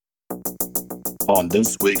on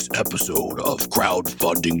this week's episode of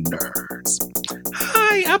Crowdfunding Nerds.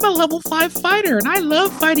 Hi, I'm a level 5 fighter, and I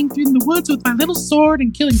love fighting through the woods with my little sword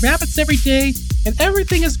and killing rabbits every day, and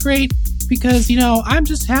everything is great because, I'm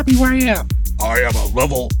just happy where I am. I am a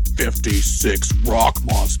level 56 rock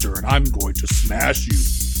monster, and I'm going to smash you.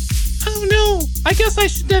 Oh no, I guess I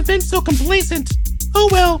shouldn't have been so complacent. Oh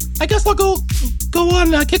well, I guess I'll go on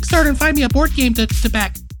Kickstarter and find me a board game to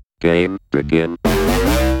back. Game begin.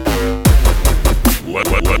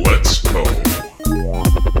 Let's go.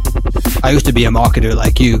 I used to be a marketer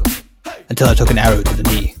like you, until I took an arrow to the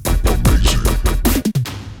knee.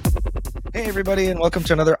 Hey everybody, and welcome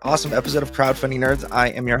to another awesome episode of Crowdfunding Nerds. I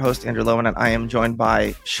am your host, Andrew Lowen, and I am joined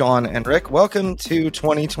by Sean and Rick. Welcome to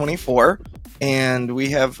 2024, and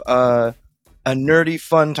we have a nerdy,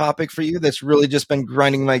 fun topic for you that's really just been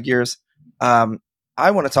grinding my gears. I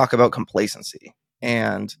want to talk about complacency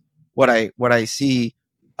and what I see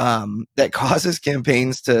that causes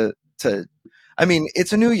campaigns to. I mean,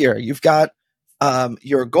 it's a new year. You've got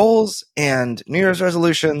your goals and New Year's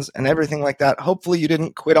resolutions and everything like that. Hopefully you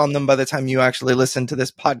didn't quit on them by the time you actually listen to this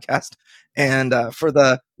podcast. And for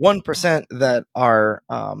the 1% that are,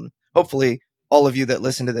 hopefully all of you that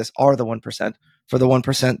listen to this are the 1%. For the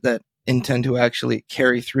 1% that intend to actually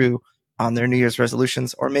carry through on their New Year's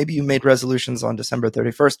resolutions, or maybe you made resolutions on December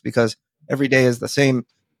 31st because every day is the same.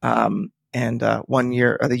 And 1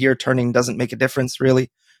 year or the year turning doesn't make a difference really.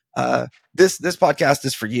 This podcast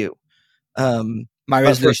is for you. My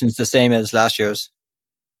resolution is the same as last year's.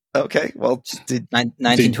 Okay, well,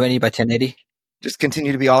 1920 by 1080. Just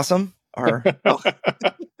continue to be awesome, or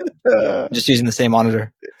Just using the same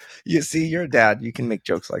monitor. You see, you're a dad. You can make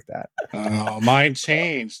jokes like that. Oh, mine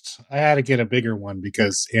changed. I had to get a bigger one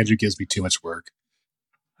because Andrew gives me too much work.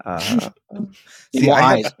 See,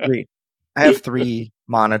 I have three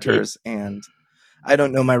monitors, and I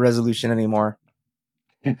don't know my resolution anymore.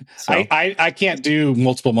 So. I can't do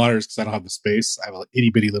multiple monitors because I don't have the space. I have an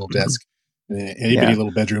itty bitty little desk and an itty bitty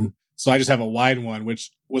little bedroom. So I just have a wide one,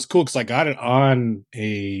 which was cool because I got it on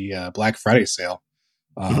a Black Friday sale.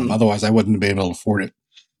 Otherwise, I wouldn't have been able to afford it.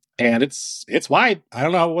 And it's wide. I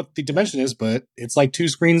don't know what the dimension is, but it's like two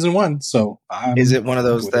screens in one. So is it one of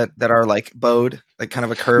those that are like bowed, like kind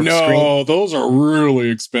of a curved screen? No, those are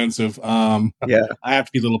really expensive. Yeah, I have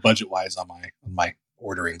to be a little budget wise on my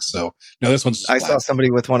ordering. So no, this one's just I saw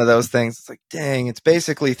somebody with one of those things. It's like, dang, it's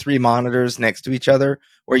basically three monitors next to each other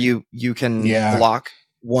where you can block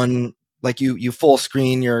one, like you full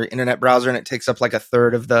screen your internet browser and it takes up like a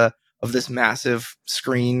third of this massive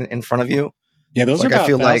screen in front of you. Yeah, those like, are about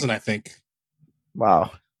 1,000, like, I think.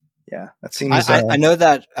 Wow. Yeah, that seems. I know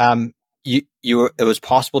that it was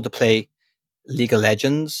possible to play League of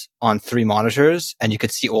Legends on three monitors, and you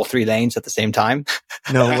could see all three lanes at the same time.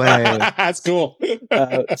 No way. That's cool.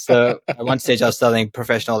 So at one stage, I was selling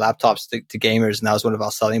professional laptops to gamers, and that was one of our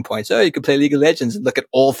selling points. Oh, you could play League of Legends and look at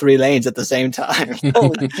all three lanes at the same time.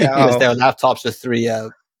 Holy cow. Because there are laptops with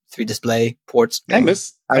three display ports. I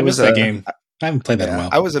miss that game. I haven't played that in a while.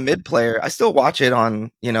 I was a mid player. I still watch it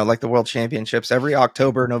on, like the World Championships. Every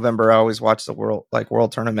October, November, I always watch the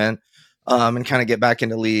World Tournament and kind of get back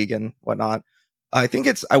into League and whatnot. I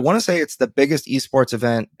want to say it's the biggest esports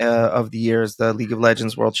event of the year is the League of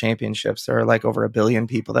Legends World Championships. There are like over 1 billion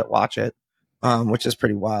people that watch it, which is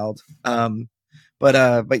pretty wild.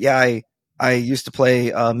 But yeah, I used to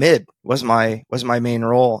play mid was my main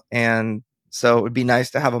role. And so it would be nice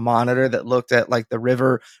to have a monitor that looked at like the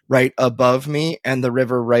river right above me and the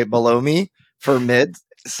river right below me for mid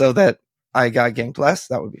so that I got ganked less.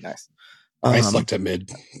 That would be nice. I sucked at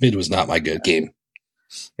mid. Mid was not my good game.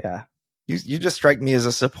 Yeah. You just strike me as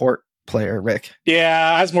a support player, Rick.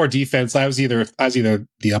 Yeah, I was more defense. I was either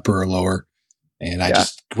the upper or lower. And I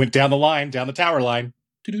just went down the tower line.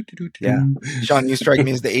 Yeah. Sean, you strike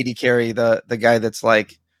me as the AD carry, the guy that's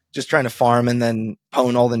like just trying to farm and then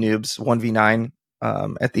pwn all the noobs 1v9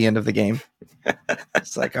 at the end of the game.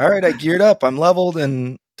 It's like, all right, I geared up. I'm leveled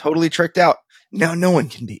and totally tricked out. Now no one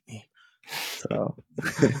can beat me. So,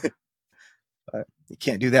 but you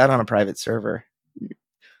can't do that on a private server.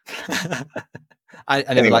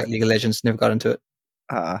 I never liked League of Legends. Never got into it.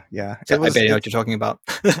 Yeah. So I bet you know what you're talking about.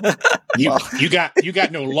 You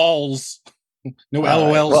got no lols. No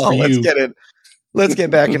LOLs for you. Let's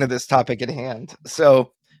get back into this topic at hand.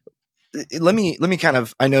 So let me kind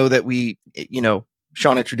of, I know that we,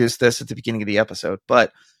 Sean introduced this at the beginning of the episode,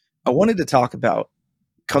 but I wanted to talk about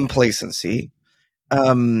complacency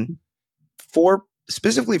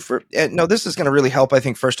specifically for, no, this is going to really help, I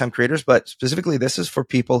think, first-time creators, but specifically this is for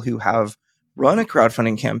people who have run a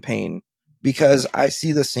crowdfunding campaign, because I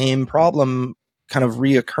see the same problem kind of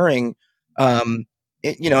reoccurring, and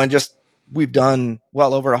just we've done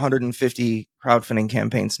well over 150 crowdfunding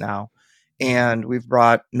campaigns now, and we've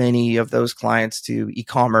brought many of those clients to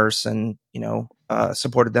e-commerce and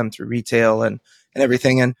supported them through retail and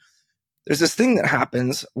everything. And there's this thing that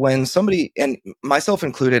happens when somebody, and myself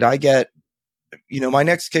included, I get, my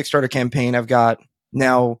next Kickstarter campaign, I've got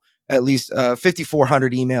now at least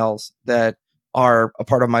 5,400 emails that are a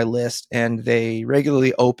part of my list, and they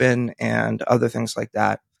regularly open and other things like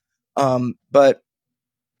that. But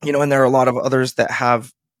and there are a lot of others that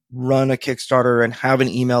have run a Kickstarter and have an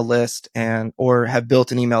email list or have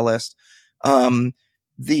built an email list.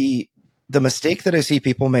 The mistake that I see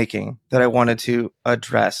people making that I wanted to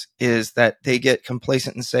address is that they get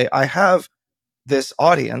complacent and say, I have this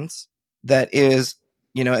audience that is,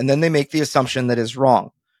 and then they make the assumption that is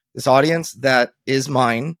wrong. This audience that is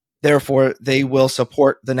mine, therefore they will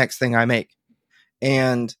support the next thing I make.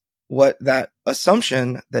 And what that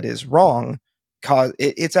assumption that is wrong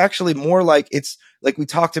it's actually more like, it's like we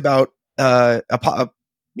talked about 2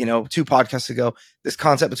 podcasts ago, this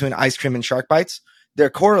concept between ice cream and shark bites. They're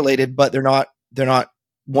correlated, but they're not,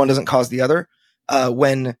 one doesn't cause the other.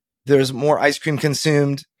 When there's more ice cream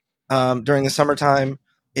consumed during the summertime,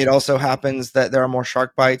 it also happens that there are more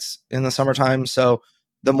shark bites in the summertime. So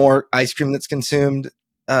the more ice cream that's consumed,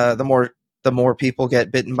 the more people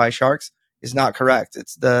get bitten by sharks is not correct.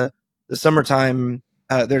 It's the summertime.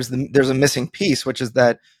 There's a missing piece, which is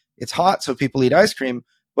that it's hot, so people eat ice cream,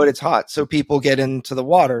 but it's hot, so people get into the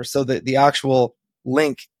water. So that the actual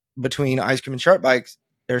link between ice cream and shark bites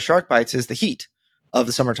is the heat of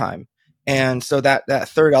the summertime. And so that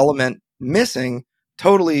third element missing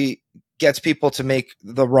totally gets people to make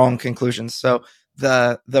the wrong conclusions. So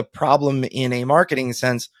the problem in a marketing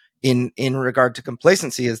sense in regard to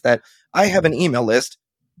complacency is that I have an email list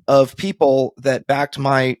of people that backed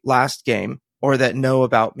my last game or that know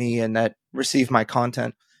about me and that receive my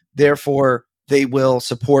content. Therefore, they will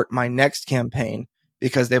support my next campaign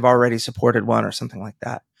because they've already supported one or something like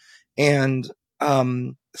that. And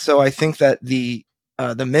so I think that the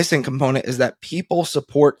missing component is that people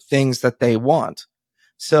support things that they want.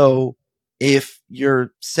 So if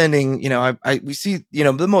you're sending, we see,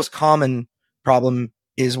 the most common problem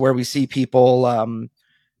is where we see people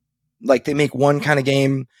like they make one kind of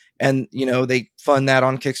game and they fund that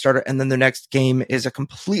on Kickstarter, and then the next game is a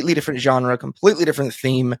completely different genre, completely different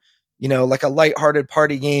theme, like a lighthearted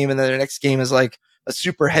party game, and then the next game is like a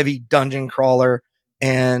super heavy dungeon crawler,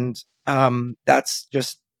 and that's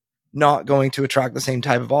just not going to attract the same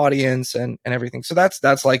type of audience and everything. So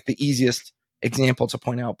that's like the easiest example to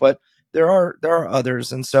point out, but there are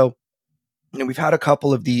others. And so we've had a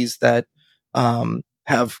couple of these that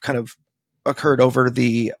have kind of occurred over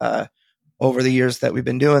the years that we've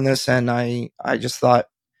been doing this. And I just thought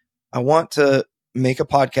I want to make a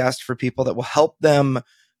podcast for people that will help them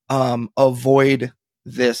avoid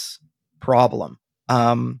this problem.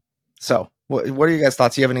 So what are you guys'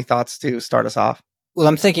 thoughts? Do you have any thoughts to start us off? Well,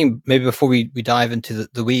 I'm thinking maybe before we dive into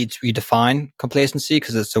the weeds, we define complacency,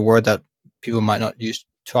 because it's a word that people might not use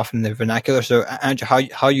too often in their vernacular. So Andrew,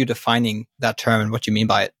 how are you defining that term and what you mean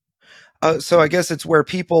by it? So I guess it's where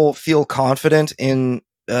people feel confident in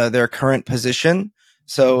their current position.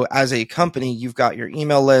 So as a company, you've got your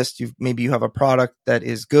email list. Maybe you have a product that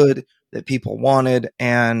is good that people wanted,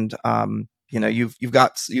 and you've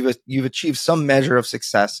achieved some measure of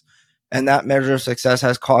success, and that measure of success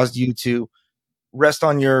has caused you to rest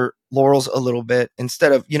on your laurels a little bit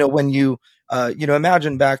instead of when you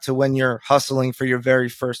imagine back to when you're hustling for your very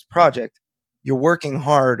first project. You're working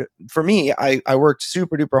hard. For me, I worked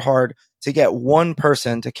super duper hard to get one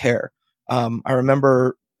person to care. I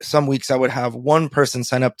remember some weeks I would have one person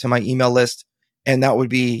sign up to my email list, and that would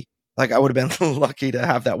be like, I would have been lucky to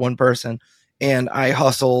have that one person. And I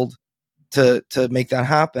hustled to make that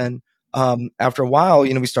happen. After a while,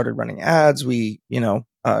 we started running ads. We,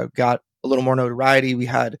 got a little more notoriety. We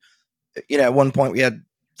had, at one point we had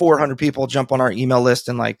 400 people jump on our email list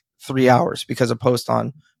in like 3 hours because a post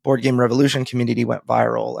on Board Game Revolution community went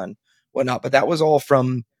viral and whatnot. But that was all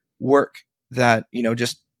from work that,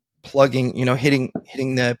 just plugging, hitting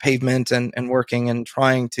the pavement and working and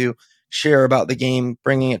trying to share about the game,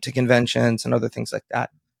 bringing it to conventions and other things like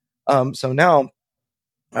that. So now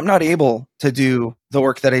I'm not able to do the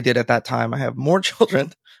work that I did at that time. I have more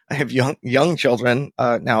children. I have young children,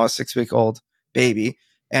 now a 6-week-old baby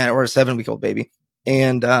or a 7-week-old baby.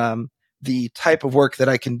 And the type of work that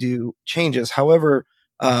I can do changes. However,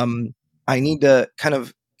 I need to kind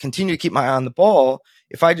of continue to keep my eye on the ball.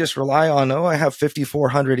 If I just rely on, I have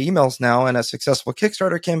 5,400 emails now and a successful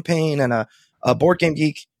Kickstarter campaign and a Board Game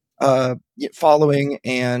Geek following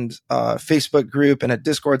and a Facebook group and a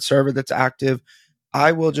Discord server that's active,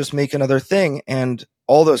 I will just make another thing and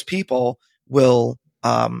all those people will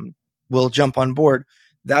jump on board.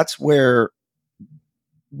 That's where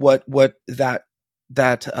what that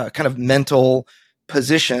kind of mental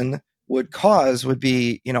position would cause would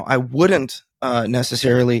be, I wouldn't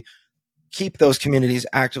necessarily keep those communities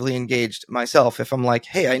actively engaged myself. If I'm like,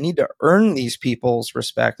 hey, I need to earn these people's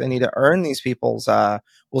respect, I need to earn these people's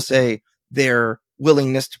we'll say their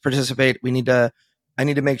willingness to participate. I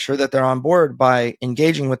need to make sure that they're on board by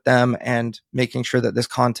engaging with them and making sure that this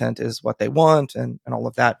content is what they want and all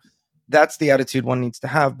of that. That's the attitude one needs to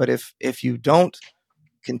have. But if you don't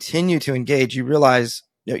continue to engage, you realize,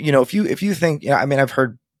 if you think, I mean, I've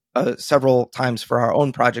heard several times for our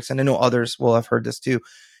own projects, and I know others will have heard this too.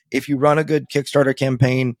 If you run a good Kickstarter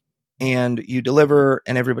campaign and you deliver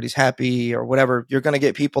and everybody's happy or whatever, you're going to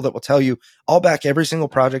get people that will tell you, I'll back every single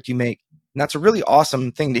project you make. And that's a really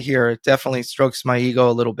awesome thing to hear. It definitely strokes my ego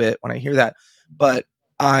a little bit when I hear that. But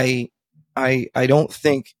I don't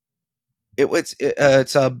think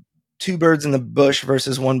it's a two birds in the bush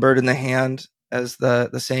versus one bird in the hand, as the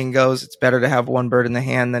saying goes. It's better to have one bird in the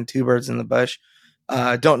hand than two birds in the bush.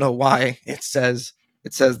 Don't know why it says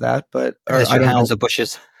that, but Unless your hands are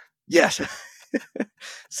bushes. Yes.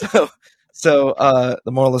 so the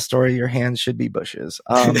moral of the story: your hands should be bushes.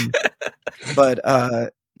 But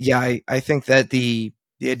I think that the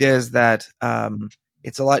idea is that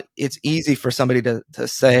it's easy for somebody to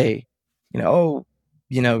say, I'll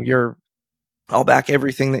back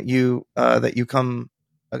everything that you come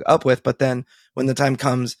up with, but then when the time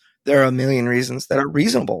comes, there are a million reasons that are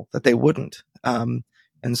reasonable that they wouldn't. And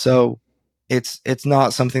so it's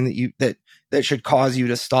not something that should cause you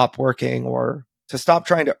to stop working or to stop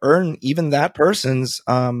trying to earn even that person's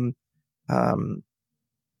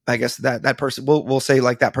I guess that person we'll say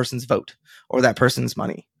like that person's vote or that person's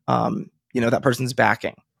money, that person's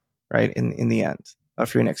backing, right, in the end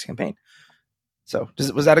for your next campaign. So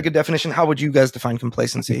was that a good definition? How would you guys define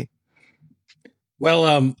complacency?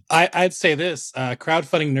 Well, I'd say this: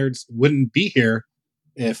 crowdfunding nerds wouldn't be here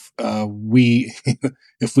if we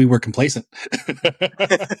if we were complacent.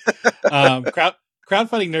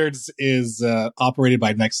 Crowdfunding Nerds is operated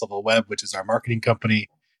by Next Level Web, which is our marketing company.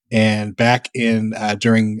 And back in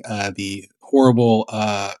during the horrible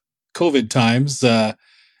COVID times, yep.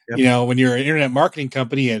 When you're an internet marketing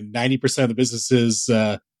company and 90% of the businesses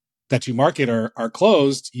that you market are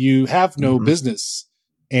closed, you have no business.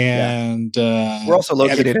 And we're also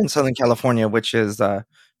located in Southern California, which is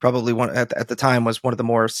probably one at the time was one of the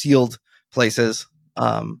more sealed places,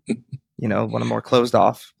 one of the more closed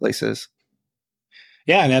off places.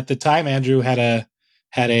 Yeah, and at the time, Andrew had a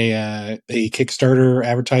Kickstarter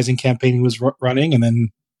advertising campaign he was running, and then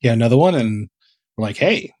he had another one, and we're like,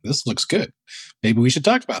 "Hey, this looks good. Maybe we should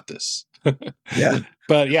talk about this." Yeah,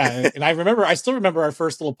 but yeah, and I still remember our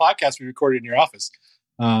first little podcast we recorded in your office.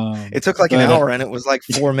 It took like an hour, and it was like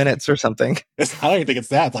 4 minutes or something. I don't even think it's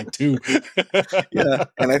that. It's like 2. Yeah,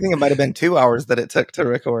 and I think it might have been 2 hours that it took to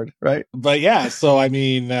record, right? But yeah, so I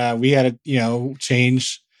mean, we had to,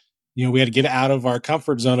 change. We had to get out of our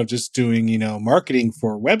comfort zone of just doing, marketing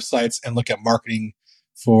for websites and look at marketing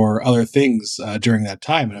for other things during that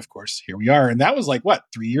time. And of course, here we are. And that was like, what,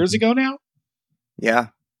 3 years ago now? Yeah.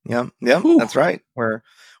 That's right. We're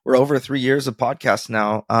over 3 years of podcasts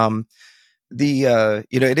now. It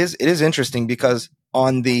is interesting because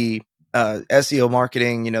on the SEO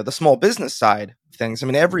marketing, the small business side of things, I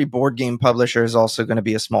mean, every board game publisher is also going to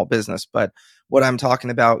be a small business. But what I'm talking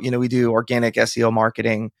about, we do organic SEO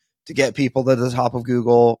marketing to get people to the top of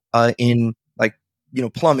Google in like,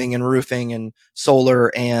 plumbing and roofing and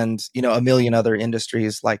solar and, a million other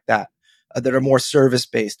industries like that that are more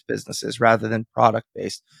service-based businesses rather than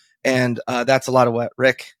product-based. And that's a lot of what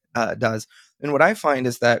Rick does. And what I find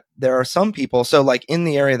is that there are some people, so like in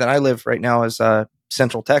the area that I live right now is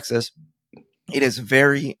Central Texas, it is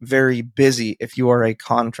very, very busy if you are a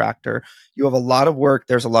contractor. You have a lot of work.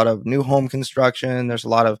 There's a lot of new home construction. There's a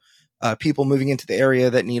lot of people moving into the area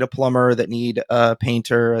that need a plumber, that need a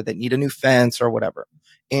painter, that need a new fence or whatever.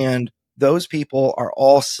 And those people are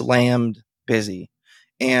all slammed busy.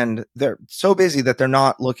 And they're so busy that they're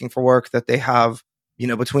not looking for work, that they have,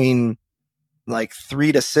 between like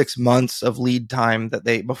 3 to 6 months of lead time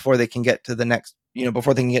before they can get to the next,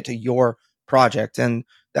 before they can get to your project. And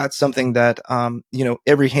that's something that,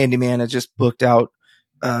 every handyman is just booked out,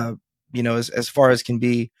 as far as can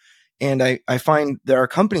be. And I find there are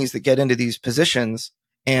companies that get into these positions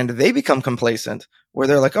and they become complacent, where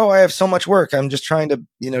they're like, oh, I have so much work, I'm just trying to,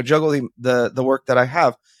 juggle the work that I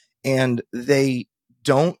have. And they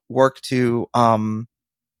don't work to,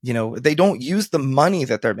 they don't use the money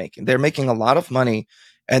that they're making. They're making a lot of money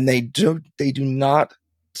and they do not.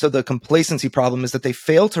 So the complacency problem is that they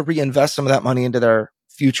fail to reinvest some of that money into their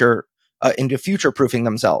future, into future proofing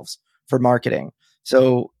themselves for marketing.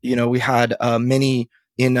 So, we had many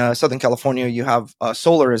in Southern California. You have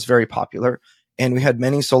solar is very popular, and we had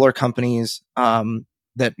many solar companies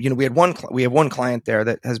that, we have one client there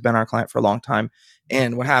that has been our client for a long time.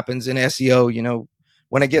 And what happens in SEO,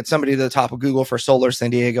 when I get somebody to the top of Google for solar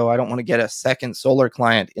San Diego, I don't want to get a second solar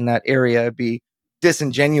client in that area. It'd be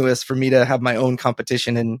disingenuous for me to have my own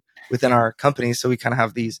competition within our company. So we kind of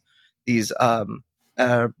have these it's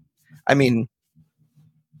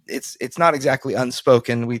not exactly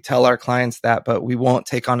unspoken. We tell our clients that, but we won't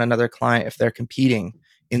take on another client if they're competing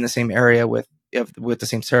in the same area with the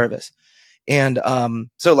same service. And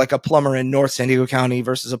so like a plumber in North San Diego County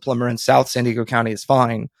versus a plumber in South San Diego County is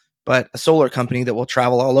fine. But a solar company that will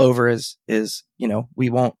travel all over is we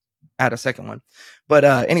won't add a second one. But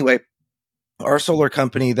anyway, our solar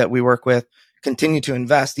company that we work with continued to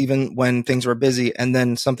invest even when things were busy. And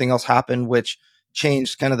then something else happened, which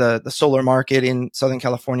changed kind of the solar market in Southern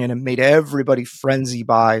California and made everybody frenzy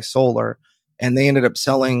buy solar. And they ended up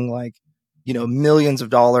selling millions of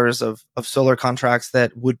dollars of solar contracts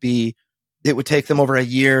that it would take them over a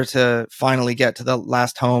year to finally get to the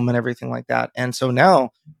last home and everything like that. And so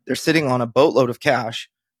now they're sitting on a boatload of cash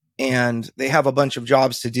and they have a bunch of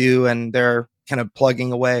jobs to do and they're kind of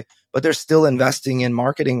plugging away, but they're still investing in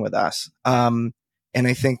marketing with us. And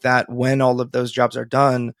I think that when all of those jobs are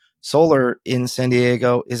done, solar in San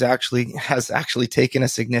Diego has actually taken a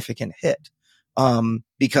significant hit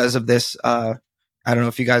because of this. I don't know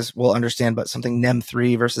if you guys will understand, but something NEM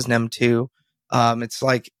 3 versus NEM 2. It's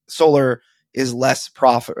like solar is less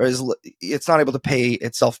profit, or it's not able to pay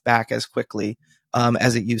itself back as quickly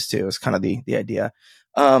as it used to. Is kind of the idea.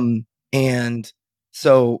 And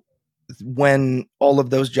so when all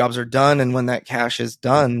of those jobs are done and when that cash is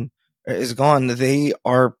gone,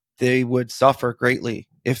 they would suffer greatly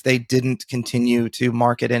if they didn't continue to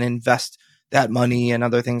market and invest that money and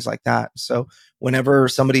other things like that. So whenever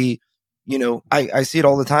somebody, I see it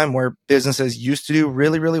all the time where businesses used to do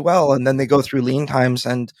really, really well, and then they go through lean times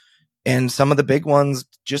and some of the big ones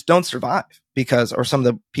just don't survive or some of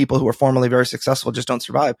the people who were formerly very successful just don't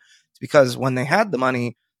survive. It's because when they had the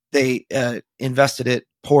money, they invested it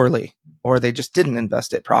poorly, or they just didn't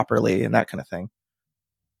invest it properly and that kind of thing.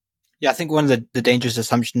 Yeah, I think one of the dangerous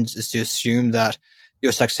assumptions is to assume that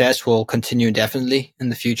your success will continue indefinitely in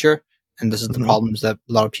the future. And this is the problems that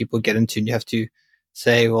a lot of people get into. And you have to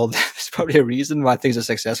say, well, there's probably a reason why things are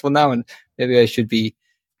successful now. And maybe I should be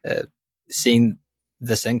seeing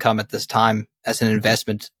this income at this time as an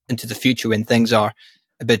investment into the future when things are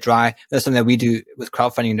a bit dry. That's something that we do with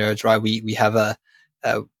crowdfunding nerds, right? We have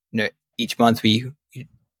each month we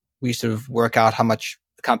sort of work out how much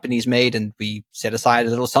the company's made, and we set aside a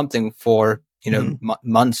little something for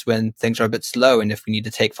months when things are a bit slow, and if we need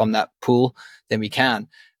to take from that pool, then we can.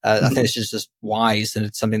 I think it's just wise, and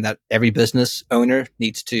it's something that every business owner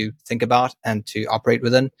needs to think about and to operate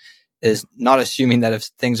within, is not assuming that if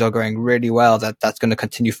things are going really well, that's going to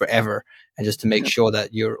continue forever, and just to make sure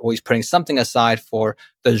that you're always putting something aside for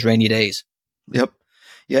those rainy days. Yep.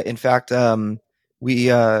 Yeah. In fact,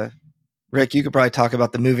 Rick, you could probably talk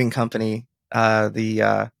about the moving company,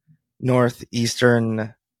 the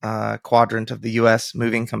northeastern quadrant of the U.S.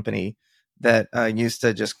 moving company that used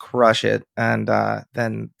to just crush it, and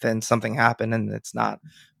then something happened and it's not.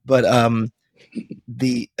 But you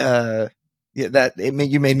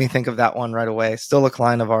made me think of that one right away. Still a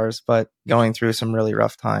client of ours, but going through some really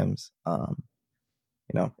rough times.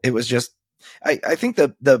 It was just. I think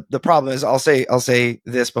the problem is, I'll say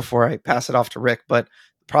this before I pass it off to Rick, but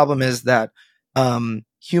the problem is that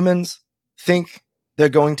humans think they're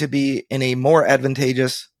going to be in a more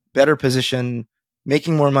advantageous, better position,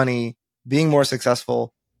 making more money, being more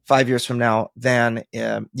successful 5 years from now than,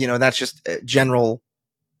 that's just general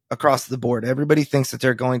across the board. Everybody thinks that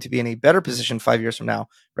they're going to be in a better position 5 years from now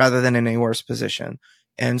rather than in a worse position.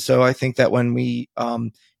 And so I think that when we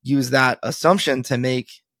use that assumption to make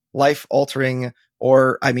life altering,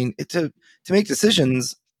 or to make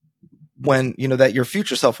decisions when that your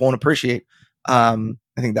future self won't appreciate, I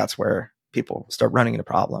think that's where people start running into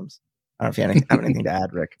problems. I don't know if you have anything to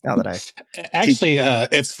add, Rick, now that I actually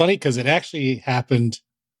it's funny because it actually happened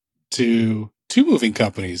to two moving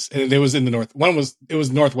companies, and it was in the north. It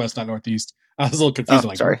was northwest, not northeast. I was a little confused.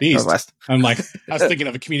 Northeast. Northwest. I'm like, I was thinking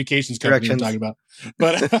of a communications company you're talking about,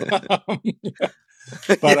 but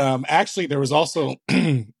actually there was also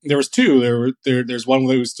there was two. There's one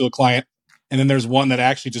that was still a client, and then there's one that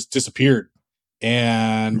actually just disappeared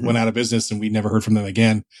and went out of business, and we never heard from them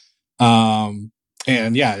again.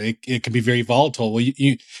 and yeah, it can be very volatile. Well,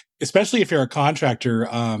 you especially if you're a contractor,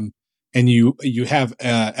 and you have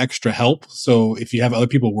extra help. So if you have other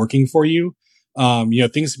people working for you,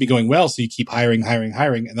 things can be going well. So you keep hiring,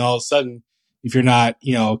 and all of a sudden, if you're not,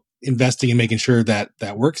 investing in making sure that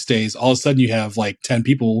work stays, all of a sudden you have like 10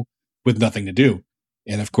 people with nothing to do.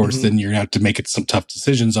 And of course, then you're going to have to make some tough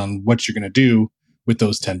decisions on what you're going to do with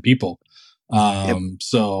those 10 people.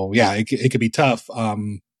 So yeah, it could be tough.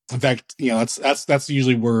 In fact, that's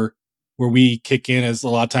usually where we kick in, as a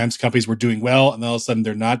lot of times companies were doing well and all of a sudden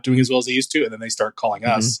they're not doing as well as they used to. And then they start calling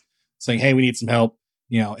us saying, hey, we need some help.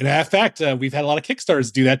 And in fact, we've had a lot of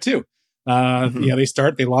Kickstarters do that too.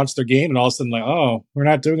 They launch their game and all of a sudden like, oh, we're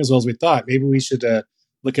not doing as well as we thought. Maybe we should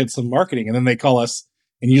look at some marketing. And then they call us,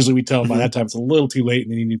 and usually we tell them by that time it's a little too late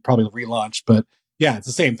and then you need to probably relaunch. But yeah, it's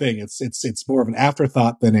the same thing. It's more of an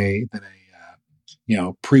afterthought than a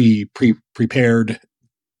prepared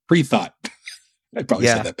pre-thought. I probably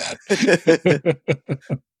said that bad.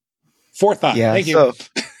 Forethought. Yeah. Thank you.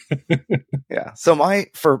 Yeah. So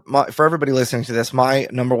for everybody listening to this, my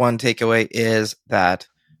number one takeaway is that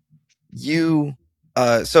when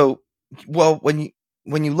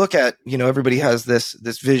you look at, everybody has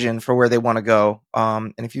this vision for where they want to go.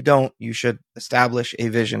 And if you don't, you should establish a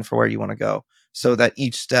vision for where you want to go so that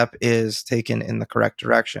each step is taken in the correct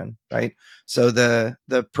direction. Right. So the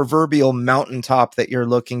proverbial mountaintop that you're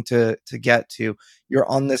looking to get to, you're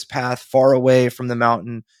on this path far away from the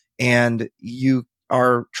mountain and you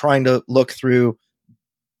are trying to look through,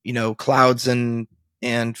 clouds and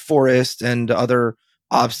forest and other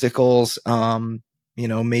obstacles,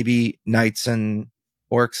 maybe knights and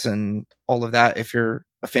orcs and all of that. If you're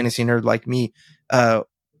a fantasy nerd like me,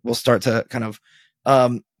 will start to kind of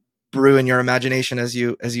brew in your imagination as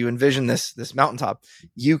you envision this mountaintop.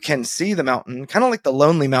 You can see the mountain, kind of like the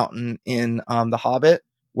Lonely Mountain in The Hobbit,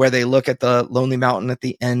 where they look at the Lonely Mountain at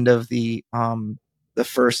the end of the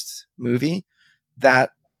first movie.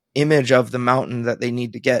 That image of the mountain that they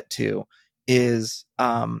need to get to is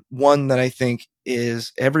one that I think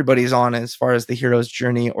is everybody's on as far as the hero's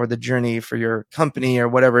journey or the journey for your company or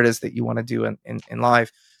whatever it is that you want to do in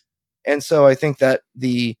life. And so I think that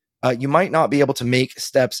you might not be able to make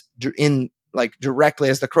steps directly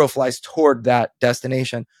as the crow flies toward that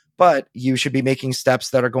destination, but you should be making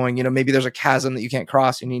steps that are going, maybe there's a chasm that you can't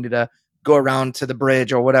cross. You needed to go around to the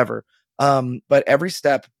bridge or whatever. But every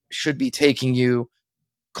step should be taking you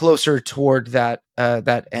closer toward that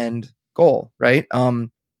end goal. Right.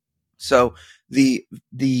 So the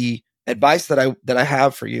advice that I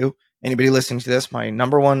have for you, anybody listening to this, my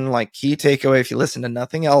number one key takeaway, if you listen to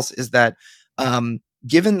nothing else, is that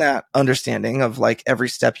given that understanding of every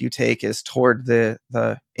step you take is toward in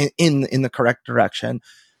the correct direction,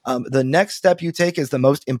 the next step you take is the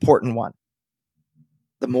most important one.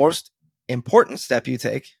 The most important step you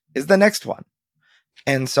take is the next one.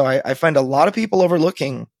 And so I find a lot of people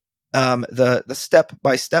overlooking the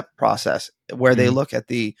step-by-step process where they look at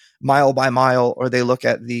the mile by mile, or they look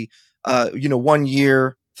at the 1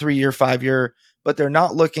 year, 3 year, 5 year, but they're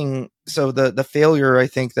not looking. So the failure I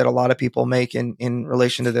think that a lot of people make in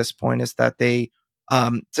relation to this point is that they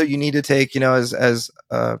so you need to take as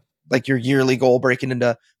your yearly goal, breaking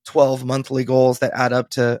into 12 monthly goals that add up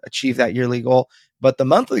to achieve that yearly goal. But the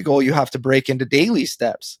monthly goal you have to break into daily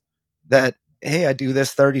steps that, hey, I do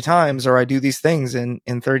this 30 times, or I do these things in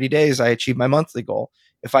 30 days, I achieve my monthly goal.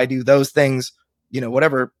 If I do those things,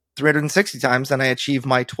 360 times, then I achieve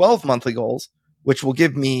my 12 monthly goals, which will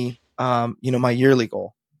give me, my yearly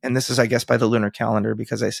goal. And this is, I guess, by the lunar calendar,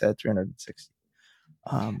 because I said 360.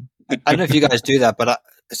 I don't know if you guys do that, but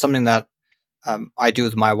it's something that I do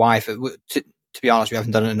with my wife. To be honest, we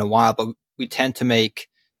haven't done it in a while, but we tend to make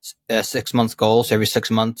 6 month goals. Every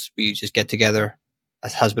 6 months, we just get together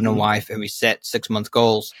as husband and wife, and we set 6 month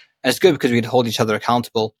goals. And it's good because we'd hold each other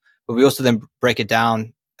accountable, but we also then break it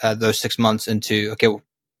down, those 6 months into, okay,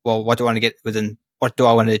 well, what do I want to get what do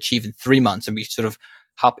I want to achieve in 3 months? And we sort of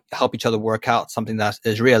help each other work out something that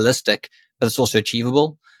is realistic, but it's also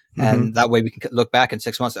achievable. And that way we can look back in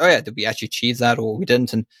 6 months. Oh yeah, did we actually achieve that, or we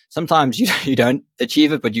didn't? And sometimes you don't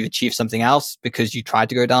achieve it, but you achieve something else because you tried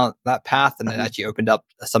to go down that path, and it actually opened up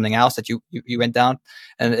something else that you went down.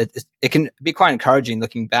 And it can be quite encouraging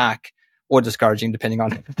looking back, or discouraging depending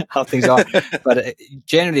on how things are. But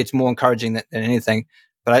generally, it's more encouraging than anything.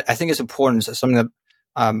 But I think it's important. It's something that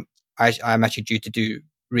I'm actually due to do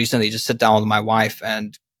recently. Just sit down with my wife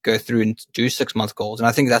and go through and do 6 month goals. And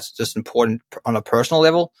I think that's just important on a personal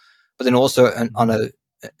level, but then also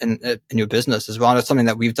in your business as well. And it's something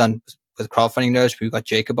that we've done with crowdfunding nerds. We got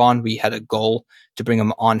Jacob on. We had a goal to bring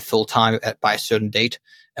him on full time by a certain date,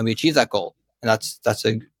 and we achieved that goal. And that's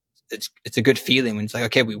it's a good feeling when it's like,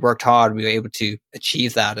 okay, we worked hard, we were able to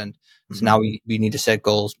achieve that, and so now we need to set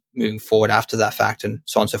goals moving forward after that fact, and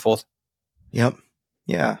so on and so forth. Yep.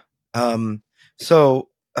 Yeah. So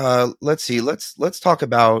let's see. Let's talk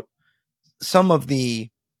about some of the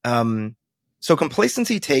so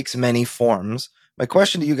complacency takes many forms. My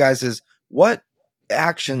question to you guys is, what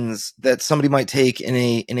actions that somebody might take in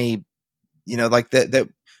a like that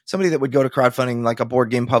somebody that would go to crowdfunding, like a board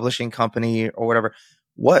game publishing company or whatever,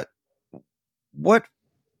 what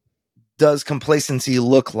does complacency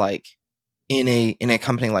look like in a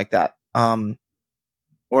company like that?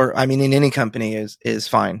 Or I mean, in any company is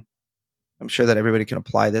fine. I'm sure that everybody can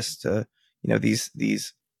apply this to,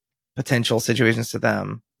 these potential situations to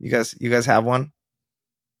them. You guys have one?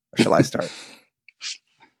 Or shall I start?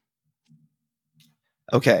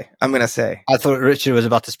 Okay, I'm gonna say. I thought Richard was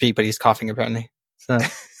about to speak, but he's coughing apparently. So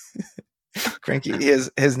Cranky,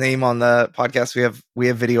 his name on the podcast. We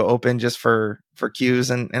have video open just for cues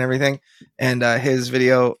and everything, and his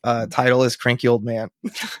video title is "Cranky Old Man."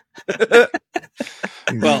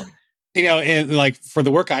 Well, and like for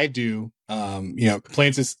the work I do,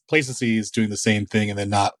 complacency is doing the same thing and then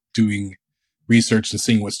not doing research and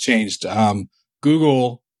seeing what's changed.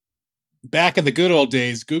 Google, back in the good old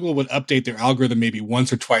days, Google would update their algorithm maybe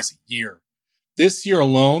once or twice a year. This year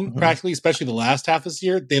alone, practically, especially the last half of this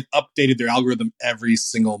year, they've updated their algorithm every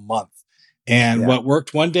single month. And what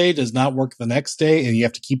worked one day does not work the next day. And you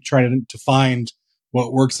have to keep trying to find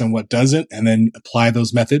what works and what doesn't, and then apply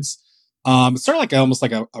those methods. It's sort of like almost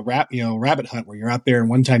like a rabbit hunt, where you're out there and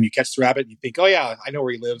one time you catch the rabbit and you think, oh yeah, I know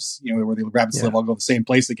where he lives, where the rabbits live. I'll go to the same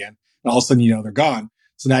place again. And all of a sudden, they're gone.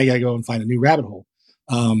 So now you got to go and find a new rabbit hole.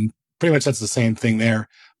 Pretty much that's the same thing there.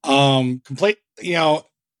 Almost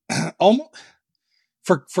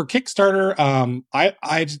for Kickstarter.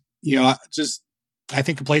 I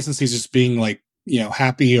think complacency is just being like,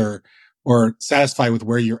 happy or satisfied with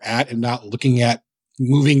where you're at and not looking at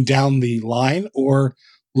moving down the line or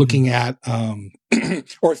looking at,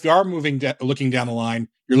 or if you are looking down the line,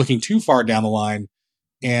 you're looking too far down the line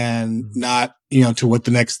and not, to what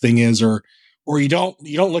the next thing is, or you don't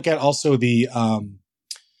look at also you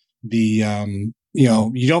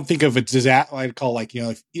don't think of it as I'd call like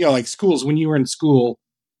schools. When you were in school,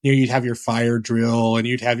 you'd have your fire drill and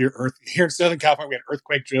you'd have your here in Southern California, we had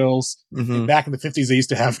earthquake drills. And back in the 50s, they used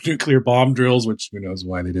to have nuclear bomb drills, which who knows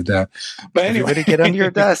why they did that. But anyway, everybody get under your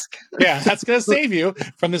desk. Yeah, that's going to save you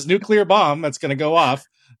from this nuclear bomb that's going to go off.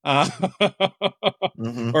 Or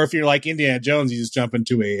if you're like Indiana Jones, you just jump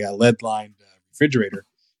into a lead-lined refrigerator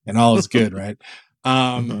and all is good, right?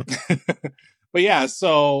 But yeah,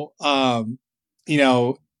 so,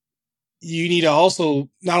 you need to also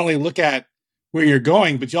not only look at where you're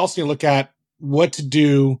going, but you also need to look at what to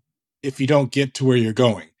do if you don't get to where you're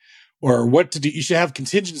going, or what to do. You should have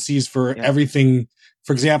contingencies for everything.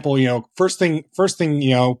 For example, first thing,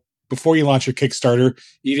 before you launch your Kickstarter,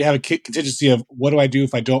 you need to have a contingency of what do I do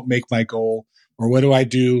if I don't make my goal, or what do I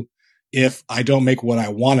do if I don't make what I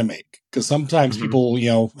want to make? Because sometimes people,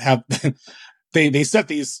 have they set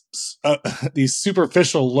these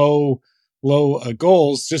superficial low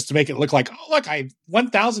goals just to make it look like, oh, look, I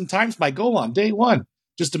 1,000 times my goal on day one,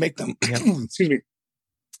 just to make them, excuse me,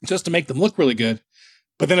 just to make them look really good.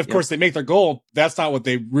 But then, of course, they make their goal. That's not what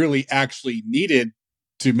they really actually needed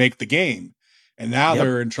to make the game. And now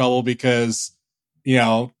they're in trouble because,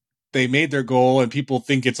 they made their goal and people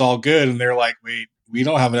think it's all good. And they're like, wait, we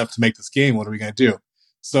don't have enough to make this game. What are we going to do?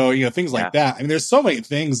 So, things like that. I mean, there's so many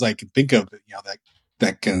things I can think of that,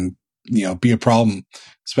 that can, be a problem,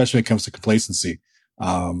 especially when it comes to complacency.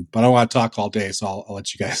 But I want to talk all day, so I'll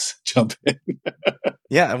let you guys jump in.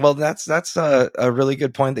 Yeah, well, that's a really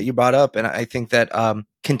good point that you brought up, and I think that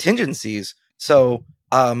contingencies. So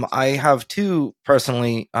I have two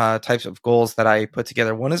personally types of goals that I put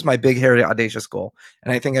together. One is my big, hairy, audacious goal,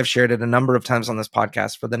 and I think I've shared it a number of times on this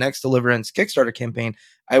podcast. For the next Deliverance Kickstarter campaign,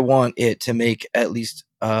 I want it to make at least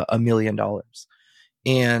 $1 million.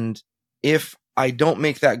 And if I don't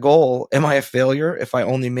make that goal, am I a failure? If I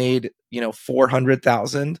only made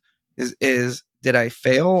 400,000, did I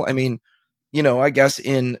fail? I mean, I guess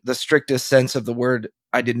in the strictest sense of the word,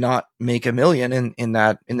 I did not make $1 million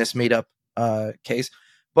in this made up case,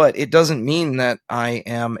 but it doesn't mean that I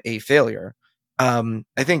am a failure. I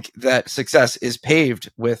think that success is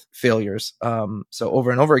paved with failures. So over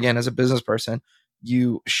and over again, as a business person,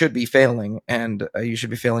 you should be failing, and you should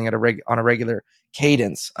be failing on a regular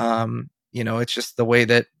cadence. It's just the way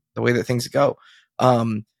that things go.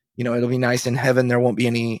 It'll be nice in heaven. There won't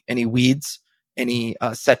be any weeds, any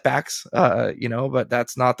setbacks, but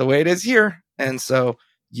that's not the way it is here. And so,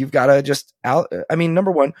 you've got to just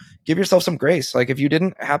number one, give yourself some grace. Like if you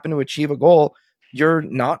didn't happen to achieve a goal, you're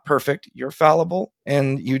not perfect, you're fallible,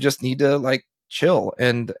 and you just need to like chill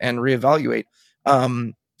and reevaluate.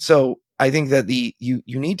 So I think that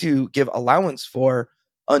you need to give allowance for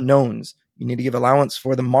unknowns. You need to give allowance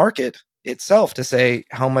for the market itself to say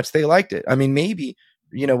how much they liked it. I mean, maybe,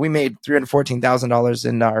 we made $314,000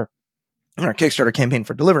 in our Kickstarter campaign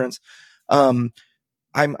for Deliverance. I'm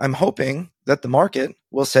hoping that the market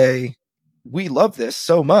will say, we love this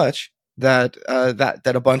so much that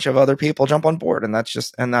that a bunch of other people jump on board, and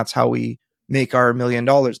that's how we make our $1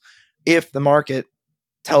 million. If the market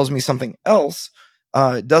tells me something else,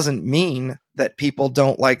 it doesn't mean that people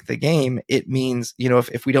don't like the game. It means,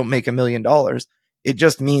 if we don't make $1 million, it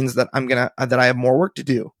just means that that I have more work to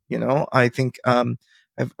do. I think I've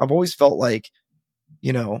always felt like,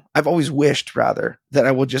 I've always wished rather that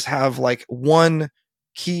I would just have like one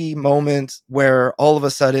key moment where all of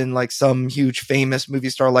a sudden, like some huge famous movie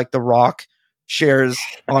star like The Rock shares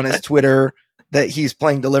on his Twitter that he's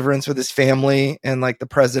playing Deliverance with his family, and like the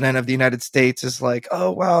president of the United States is like,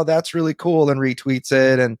 oh wow, that's really cool, and retweets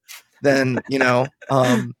it. And then,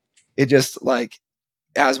 it just like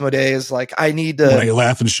Asmodee is like, I need to Why are you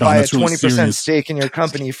laughing, Sean? buy a That's really 20% serious. stake in your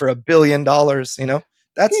company for $1 billion.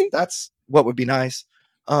 That's what would be nice.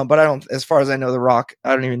 But I don't, as far as I know, The Rock,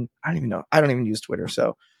 I don't even know. I don't even use Twitter.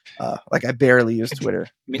 So, like I barely use Twitter,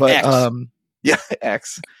 but, X. Yeah,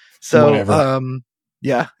 X. So, Whatever.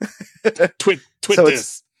 Yeah. Twit So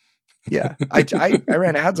this. Yeah. I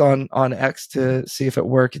ran ads on X to see if it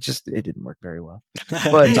worked. It didn't work very well,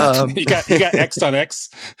 but, you got X on X.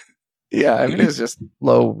 Yeah, I mean, it was just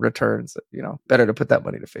low returns. Better to put that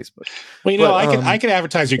money to Facebook. Well, But, I can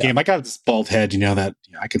advertise your yeah. game. I got this bald head, that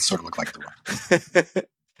I can sort of look like The Rock.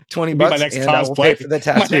 $20 my next and I will pay for the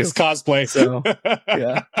tattoo. My next cosplay. So,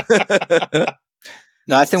 yeah.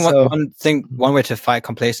 No, I think one way to fight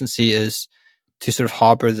complacency is to sort of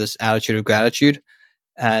harbor this attitude of gratitude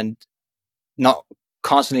and not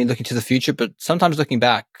constantly looking to the future, but sometimes looking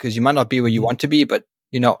back, because you might not be where you want to be, but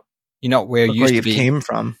you're not where you used to be. Came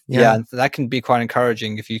from. Yeah, and that can be quite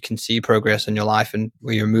encouraging if you can see progress in your life and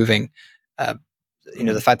where you're moving.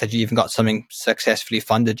 The fact that you even got something successfully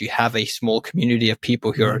funded, you have a small community of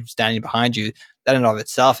people who are standing behind you. That in and of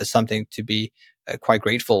itself is something to be quite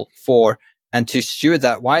grateful for, and to steward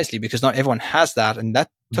that wisely, because not everyone has that, and that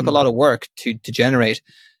took a lot of work to generate,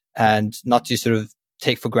 and not to sort of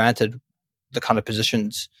take for granted the kind of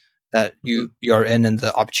positions that you're in and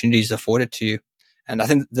the opportunities afforded to you. And I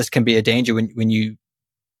think this can be a danger when you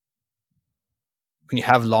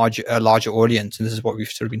have a larger audience, and this is what we've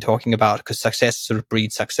sort of been talking about, because success sort of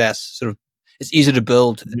breeds success. Sort of, it's easier to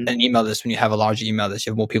build an email list when you have a larger email list.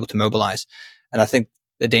 You have more people to mobilize, and I think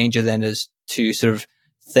the danger then is to sort of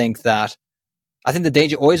think that. I think the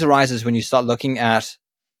danger always arises when you start looking at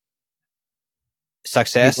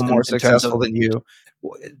success people more successful than you.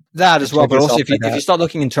 That as well, but also if you start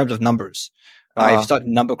looking in terms of numbers, if you start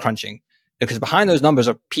number crunching, because behind those numbers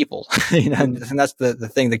are people, and that's the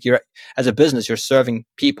thing that you're, as a business, you're serving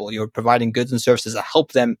people, you're providing goods and services that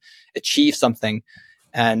help them achieve something.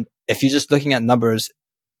 And if you're just looking at numbers,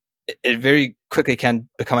 it very quickly can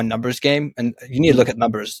become a numbers game, and you need to look at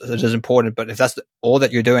numbers. It is important, but if that's all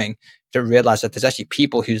that you're doing, to realize that there's actually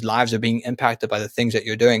people whose lives are being impacted by the things that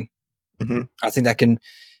you're doing. I think that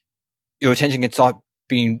your attention can start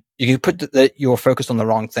being, you can put that you're focused on the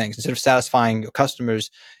wrong things. Instead of satisfying your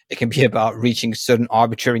customers, it can be about reaching certain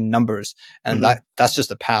arbitrary numbers. And that's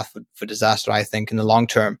just a path for disaster, I think, in the long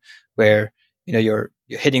term, where, you're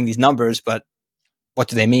hitting these numbers, but what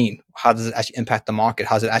do they mean? How does it actually impact the market?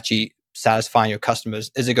 How is it actually satisfying your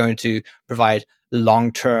customers? Is it going to provide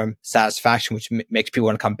long-term satisfaction, which makes people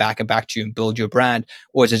want to come back to you and build your brand?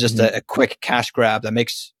 Or is it just a quick cash grab that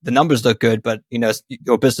makes the numbers look good, but,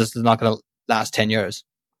 your business is not going to last 10 years?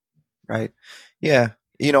 Right. Yeah.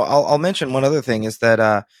 I'll mention one other thing is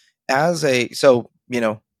that, going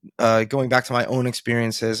back to my own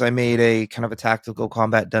experiences, I made a kind of a tactical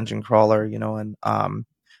combat dungeon crawler, and,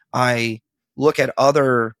 I look at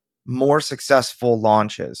other more successful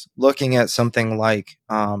launches, looking at something like,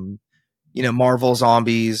 Marvel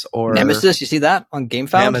Zombies or Nemesis. You see that on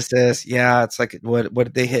GameFound? Nemesis. Yeah. It's like, what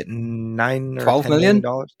did they hit? $9 or $12 $10 million?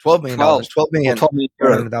 $12 million. $12 million. 12 million.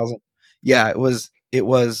 Yeah. It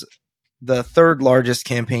was the third largest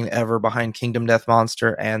campaign ever, behind Kingdom Death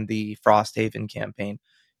Monster and the Frosthaven campaign.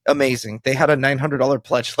 Amazing. They had a $900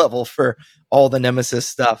 pledge level for all the Nemesis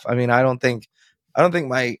stuff. I mean, I don't think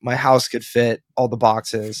my house could fit all the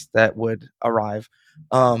boxes that would arrive.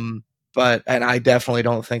 And I definitely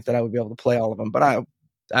don't think that I would be able to play all of them, but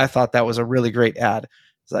I thought that was a really great ad.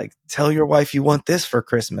 It's like, tell your wife you want this for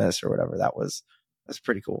Christmas or whatever. That's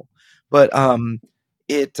pretty cool. But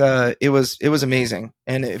it was amazing.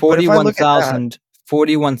 And but if I look at that,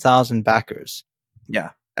 41,000 backers.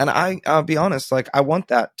 yeah. And I'll be honest, like I want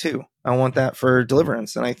that too. I want that for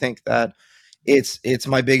Deliverance. And I think that it's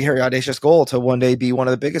my big, hairy, audacious goal to one day be one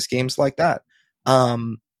of the biggest games like that.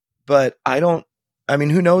 But I mean,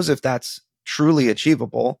 who knows if that's truly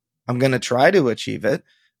achievable? I'm going to try to achieve it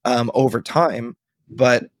over time.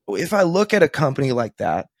 But if I look at a company like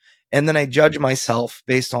that, and then I judge myself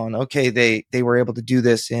based on, okay, they were able to do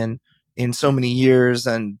this in so many years,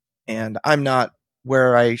 and I'm not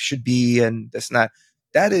where I should be, and this and that.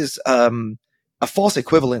 That is a false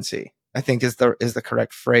equivalency, I think is the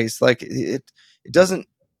correct phrase. Like it doesn't.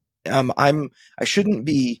 I shouldn't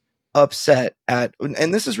be upset at,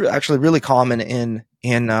 and this is actually really common in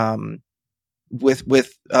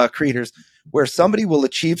with creators, where somebody will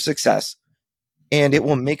achieve success and it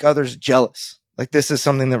will make others jealous. Like this is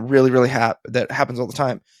something that really that happens all the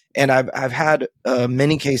time. And I've had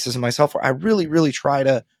many cases myself where I really try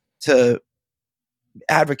to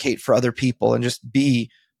advocate for other people and just be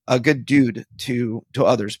a good dude to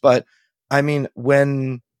others. But I mean,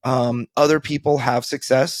 when other people have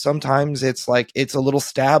success, sometimes it's like it's a little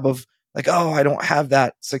stab of like, oh, I don't have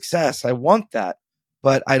that success. I want that,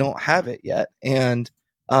 but I don't have it yet. And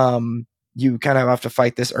you kind of have to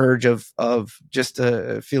fight this urge of just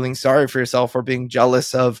feeling sorry for yourself or being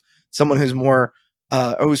jealous of someone who's more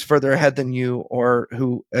who's further ahead than you or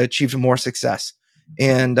who achieved more success.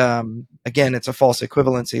 And again, it's a false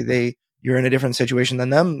equivalency. You're in a different situation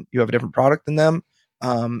than them. You have a different product than them,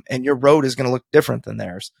 and your road is going to look different than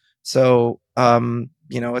theirs. So,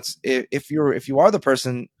 it's if you are the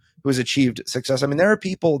person who has achieved success. I mean, there are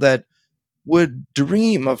people that would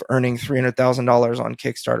dream of earning $300,000 on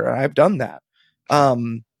Kickstarter. I've done that,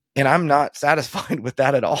 and I'm not satisfied with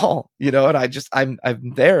that at all. And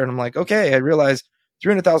I'm there, and I'm like, okay, I realize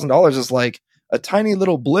 $300,000 is like a tiny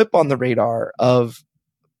little blip on the radar of,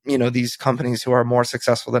 these companies who are more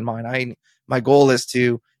successful than mine. My goal is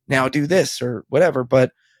to now do this or whatever.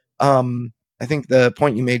 But I think the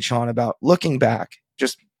point you made, Sean, about looking back,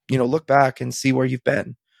 just, look back and see where you've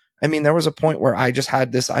been. I mean, there was a point where I just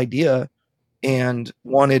had this idea and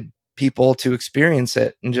wanted people to experience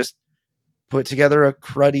it and just put together a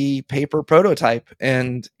cruddy paper prototype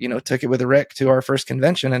and, took it with Rick to our first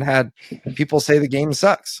convention and had people say the game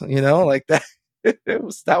sucks, like that.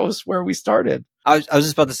 That was where we started. I was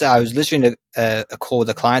just about to say, I was listening to a call with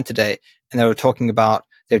a client today, and they were talking about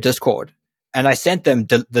their Discord, and I sent them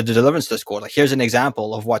the Deliverance Discord. Like, here's an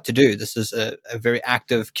example of what to do. This is a very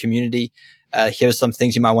active community. Here's some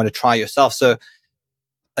things you might want to try yourself. So,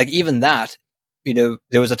 like, even that, there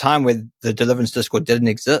was a time where the Deliverance Discord didn't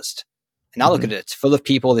exist. And now look at it. It's full of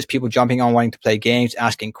people. There's people jumping on, wanting to play games,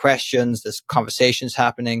 asking questions. There's conversations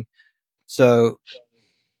happening. So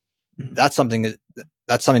that's something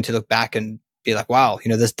to look back and be like, wow,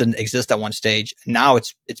 this didn't exist at one stage. Now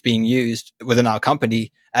it's being used within our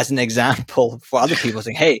company as an example for other people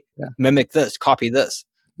saying, hey, mimic this, copy this.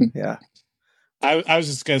 Yeah. I was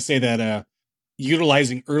just going to say that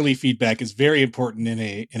utilizing early feedback is very important in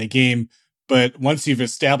a game. But once you've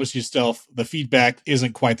established yourself, the feedback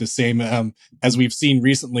isn't quite the same, as we've seen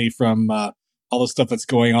recently from all the stuff that's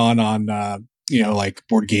going on like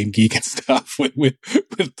Board Game Geek and stuff with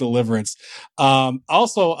Deliverance.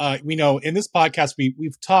 Also, we know in this podcast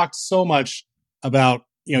we've talked so much about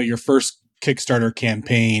your first Kickstarter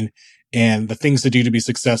campaign and the things to do to be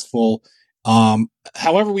successful.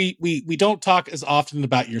 However, we don't talk as often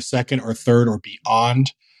about your second or third or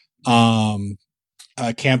beyond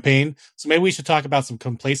campaign. So maybe we should talk about some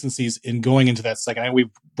complacencies in going into that second. And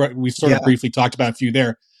we've sort of briefly talked about a few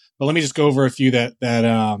there, but let me just go over a few that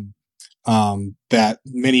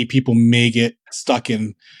many people may get stuck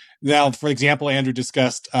in. Now, for example, Andrew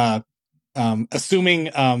discussed assuming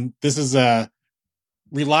this is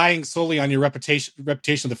relying solely on your reputation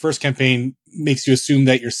of the first campaign makes you assume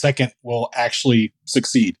that your second will actually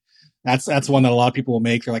succeed. That's one that a lot of people will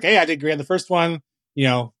make. They're like, hey, I did great on the first one.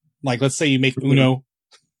 Like, let's say you make Uno.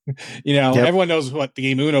 Everyone knows what the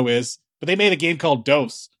game Uno is, but they made a game called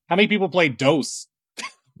Dos. How many people play Dos?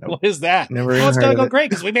 Nope. What is that? It's gonna go great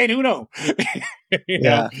because we made Uno.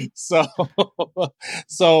 know? So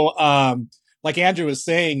like Andrew was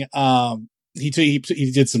saying, he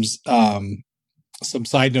did some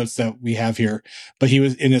side notes that we have here, but he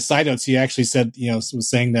was in his side notes. He actually said, was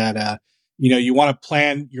saying that you want to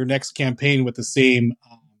plan your next campaign with the same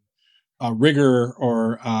rigor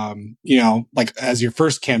or like as your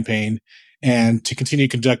first campaign, and to continue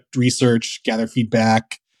to conduct research, gather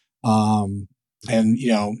feedback, and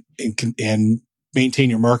maintain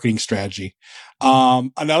your marketing strategy.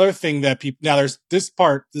 Another thing that people, now there's this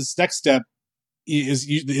next step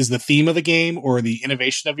is the theme of the game or the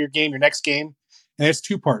innovation of your game, your next game. And there's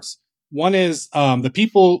two parts. One is, the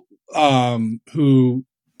people, who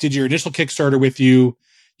did your initial Kickstarter with you,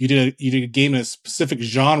 you did a game in a specific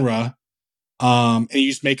genre, and you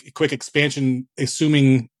just make a quick expansion,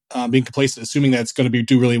 assuming, being complacent, assuming that it's going to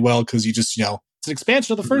do really well. Cause you just, it's an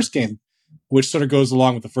expansion of the first game, which sort of goes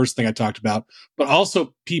along with the first thing I talked about. But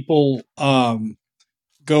also people,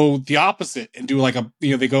 go the opposite and do like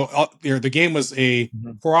they go, the game was a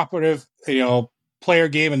cooperative, player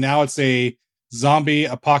game. And now it's a zombie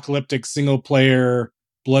apocalyptic single player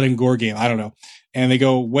blood and gore game. I don't know. And they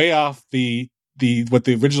go way off what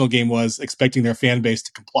the original game was, expecting their fan base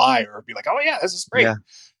to comply or be like, oh yeah, this is great. Yeah.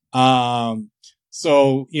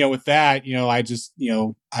 So, with that, I just,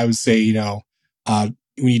 I would say, when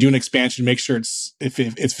you do an expansion, make sure if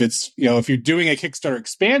it's, if you're doing a Kickstarter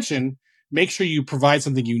expansion, make sure you provide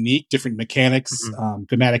something unique, different mechanics,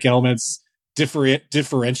 thematic elements,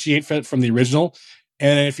 differentiate from the original.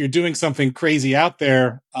 And if you're doing something crazy out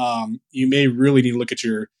there, you may really need to look at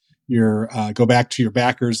your go back to your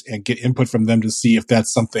backers and get input from them to see if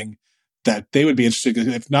that's something that they would be interested in.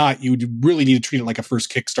 If not, you would really need to treat it like a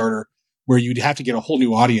first Kickstarter where you'd have to get a whole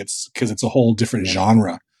new audience because it's a whole different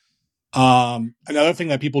genre. Another thing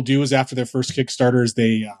that people do is after their first Kickstarters,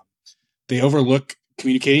 they overlook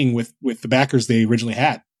communicating with the backers they originally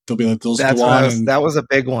had. They'll be like, that was a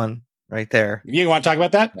big one right there. You want to talk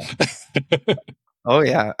about that? Oh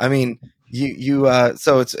yeah. I mean,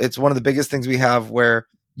 so it's one of the biggest things we have where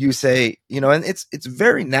you say, and it's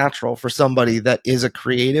very natural for somebody that is a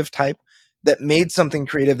creative type that made something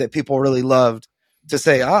creative that people really loved to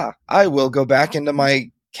say, I will go back into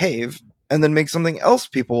my cave and then make something else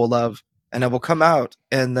people will love, and I will come out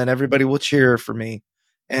and then everybody will cheer for me.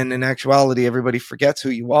 And in actuality, everybody forgets who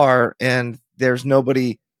you are, and there's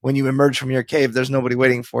nobody, when you emerge from your cave, there's nobody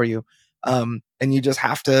waiting for you. And you just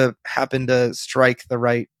have to happen to strike the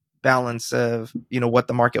right balance of, what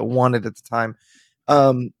the market wanted at the time.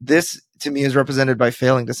 This to me is represented by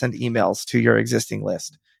failing to send emails to your existing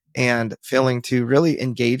list and failing to really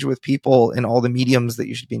engage with people in all the mediums that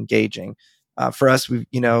you should be engaging. For us, we've,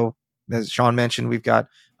 as Sean mentioned, we've got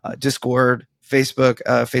Discord,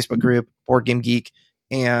 Facebook group, Board Game Geek,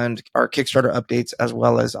 and our Kickstarter updates, as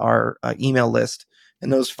well as our email list.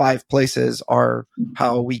 And those 5 places are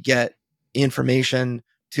how we get information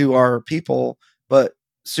to our people. But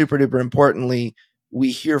super duper importantly,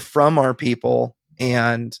 we hear from our people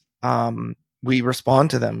and we respond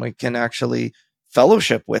to them. We can actually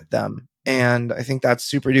fellowship with them. And I think that's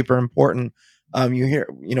super duper important.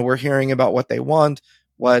 We're hearing about what they want,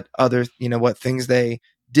 what other, what things they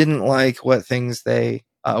didn't like, what things they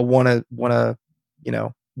want to,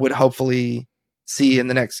 would hopefully see in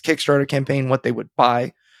the next Kickstarter campaign, what they would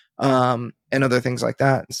buy, and other things like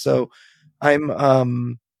that. So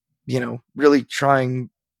I'm, really trying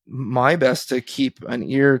my best to keep an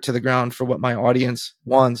ear to the ground for what my audience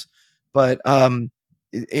wants. But, and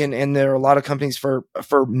there are a lot of companies for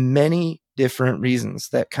many different reasons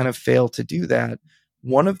that kind of fail to do that.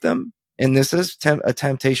 One of them, and this is a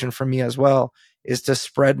temptation for me as well, is to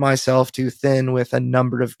spread myself too thin with a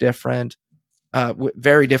number of different,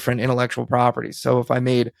 very different intellectual properties. So if I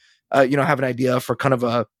made, have an idea for kind of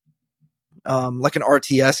a, like an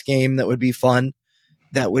RTS game that would be fun,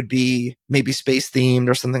 that would be maybe space themed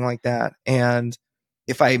or something like that. And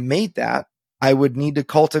if I made that, I would need to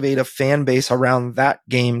cultivate a fan base around that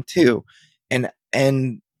game too.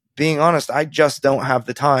 And being honest, I just don't have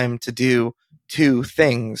the time to do 2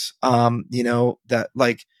 things. That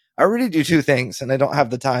like, I already do 2 things and I don't have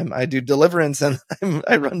the time. I do Deliverance and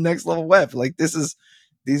I run Next Level Web. Like in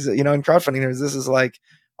crowdfunding nerds, this is like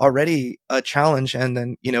already a challenge. And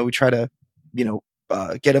then, we try to,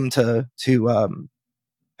 get them to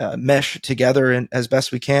mesh together and as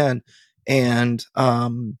best we can. And,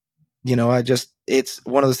 it's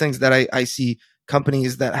one of those things that I see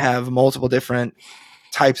companies that have multiple different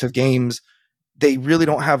types of games. They really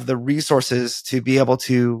don't have the resources to be able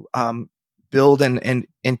to, build and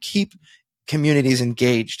keep communities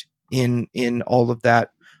engaged in all of that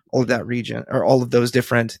region, or all of those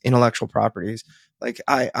different intellectual properties. Like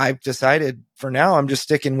I've decided for now, I'm just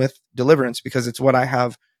sticking with Deliverance because it's what I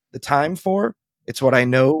have the time for. It's what I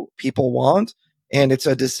know people want. And it's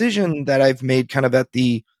a decision that I've made kind of at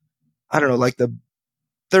the, like the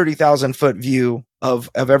 30,000 foot view of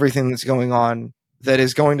everything that's going on, that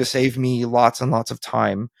is going to save me lots and lots of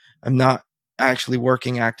time. I'm not actually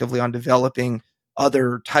working actively on developing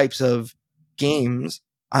other types of games.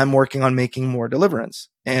 I'm working on making more Deliverance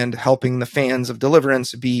and helping the fans of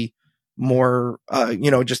Deliverance be more,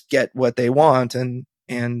 just get what they want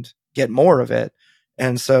and get more of it.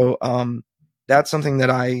 And so, that's something that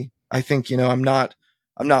I think, I'm not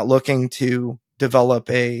looking to develop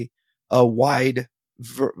a wide,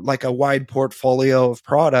 a wide portfolio of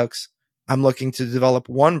products. I'm looking to develop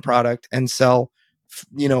one product and sell,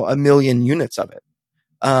 1 million units of it.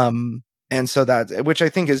 And so which I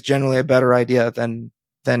think is generally a better idea than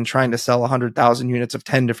trying to sell 100,000 units of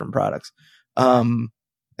 10 different products.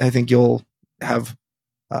 I think you'll have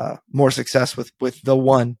more success with the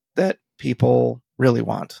one that people really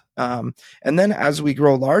want. And then as we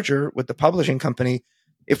grow larger with the publishing company,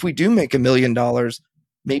 if we do make $1 million,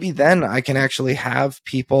 maybe then I can actually have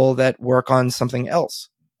people that work on something else.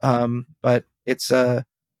 But it's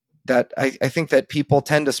that I think that people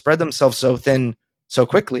tend to spread themselves so thin so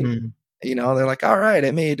quickly. They're like, all right,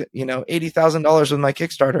 I made, $80,000 with my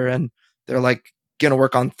Kickstarter, and they're like going to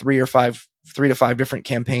work on 3 to 5 different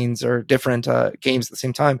campaigns or different games at the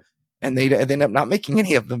same time. And they end up not making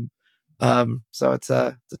any of them. So it's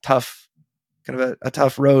a tough, kind of a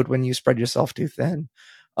tough road when you spread yourself too thin.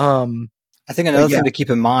 I think another thing to keep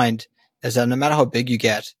in mind is that no matter how big you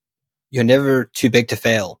get, you're never too big to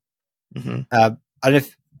fail. Mm-hmm. I don't know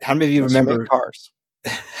how many of you remember cars?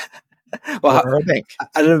 Well, or a bank.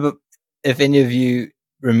 I don't know if any of you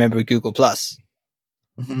remember Google Plus.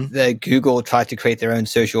 Mm-hmm. Google tried to create their own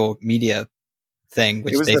social media thing,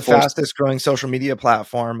 which it was the fastest growing social media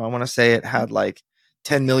platform. I want to say it had like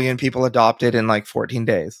 10 million people adopted in like 14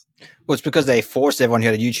 days. Well, it's because they forced everyone who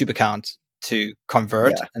had a YouTube account to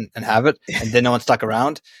convert and have it, and then no one stuck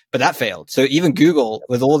around. But that failed. So even Google,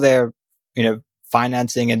 with all their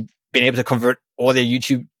financing and being able to convert all their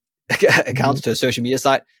YouTube accounts to a social media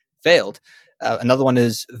site, failed. Another one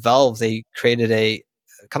is Valve. They created a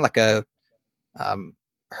kind of like a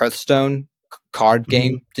Hearthstone card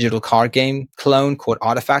game, digital card game clone called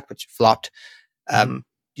Artifact, which flopped.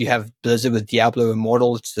 You have Blizzard with Diablo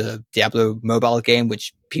Immortal. It's a Diablo mobile game,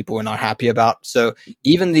 which people were not happy about. So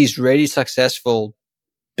even these really successful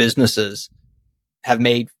businesses have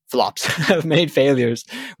made flops, have made failures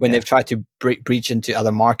when they've tried to breach into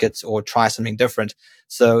other markets or try something different.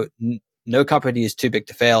 So no company is too big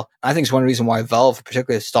to fail. I think it's one reason why Valve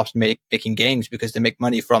particularly stops making games, because they make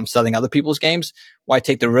money from selling other people's games. Why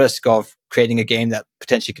take the risk of creating a game that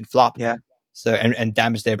potentially can flop? Yeah. So and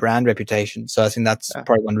damage their brand reputation. So I think that's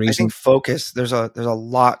probably one reason. I think focus. There's a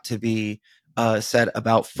lot to be said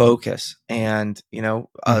about focus, and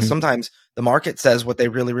sometimes the market says what they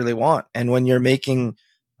really, really want, and when you're making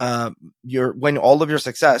when all of your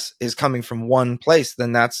success is coming from one place,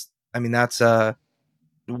 then that's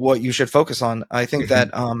what you should focus on. I think that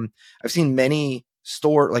I've seen many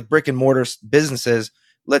like brick and mortar businesses,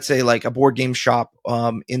 let's say like a board game shop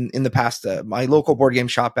in the past, my local board game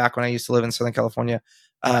shop back when I used to live in Southern California,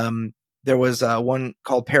 there was one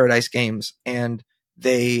called Paradise Games, and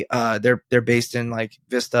they're based in like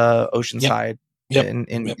Vista, Oceanside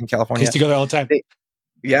in California. Used to go there all the time.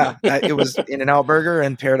 It was In-N-Out Burger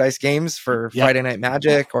and Paradise Games for Friday Night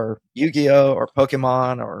Magic or Yu-Gi-Oh or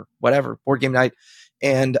Pokemon or whatever, board game night.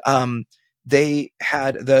 And they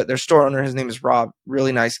had their store owner, his name is Rob,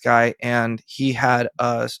 really nice guy, and he had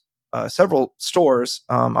several stores.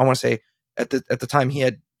 I want to say at the time he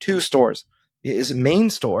had 2 stores. His main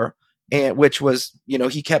store, and which was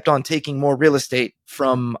he kept on taking more real estate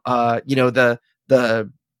from like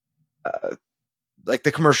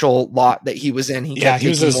the commercial lot that he was in. He kept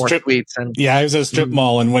taking more suites, and he was at a strip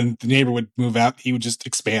mall, and when the neighbor would move out, he would just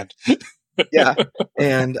expand.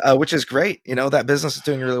 And which is great. That business is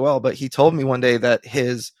doing really well. But he told me one day that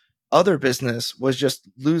his other business was just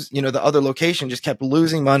the other location just kept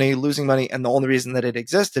losing money. And the only reason that it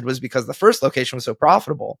existed was because the first location was so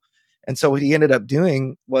profitable. And so what he ended up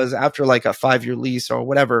doing was, after like a 5-year lease or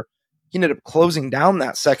whatever, he ended up closing down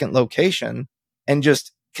that second location and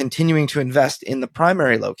just continuing to invest in the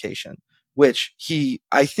primary location, which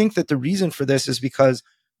I think that the reason for this is because,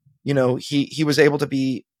 he was able to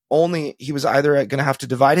be he was either going to have to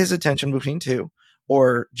divide his attention between 2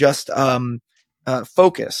 or just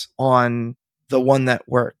focus on the one that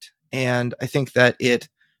worked. And I think that it,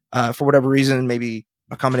 for whatever reason, maybe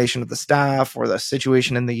a combination of the staff or the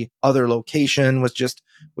situation in the other location was just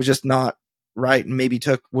not right, and maybe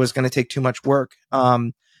was going to take too much work.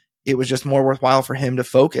 It was just more worthwhile for him to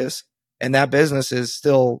focus, and that business is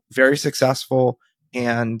still very successful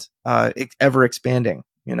and ever expanding.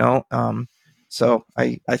 So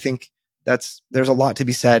I think there's a lot to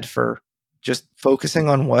be said for just focusing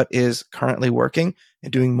on what is currently working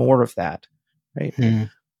and doing more of that. Right.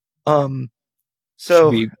 So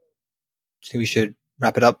we should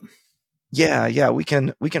wrap it up. Yeah, we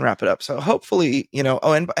can wrap it up. So hopefully,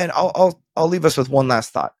 and I'll leave us with one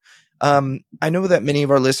last thought. I know that many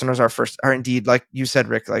of our listeners are indeed, like you said,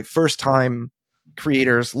 Rick, like first time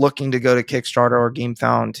creators looking to go to Kickstarter or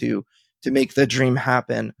GameFound to make the dream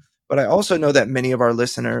happen. But I also know that many of our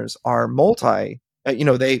listeners are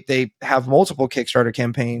they have multiple Kickstarter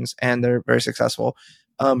campaigns and they're very successful.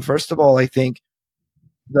 First of all, I think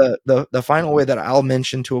the final way that I'll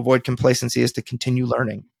mention to avoid complacency is to continue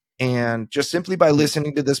learning. And just simply by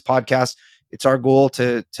listening to this podcast, it's our goal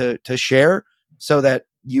to share so that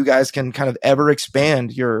you guys can kind of ever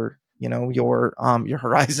expand your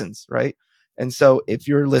horizons, right? And so if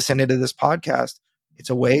you're listening to this podcast,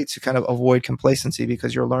 it's a way to kind of avoid complacency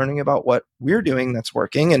because you're learning about what we're doing that's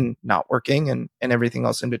working and not working and everything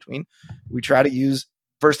else in between. We try to use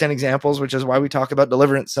firsthand examples, which is why we talk about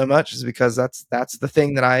Deliverance so much, is because that's the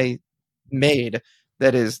thing that I made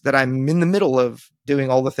that I'm in the middle of doing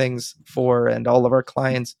all the things for, and all of our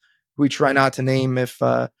clients. We try not to name if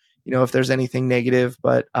there's anything negative,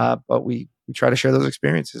 but we try to share those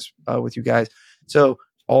experiences with you guys. So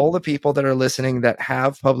all the people that are listening that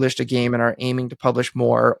have published a game and are aiming to publish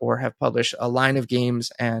more, or have published a line of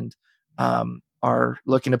games and are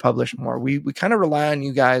looking to publish more, we kind of rely on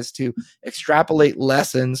you guys to extrapolate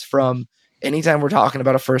lessons from anytime we're talking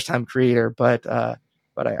about a first time creator. But I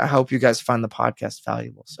hope you guys find the podcast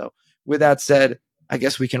valuable. So with that said, I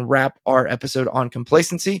guess we can wrap our episode on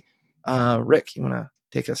complacency. Rick, you want to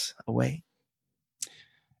take us away?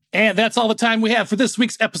 And that's all the time we have for this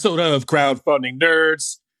week's episode of Crowdfunding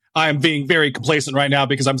Nerds. I'm being very complacent right now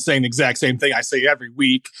because I'm saying the exact same thing I say every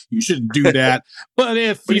week. You shouldn't do that. But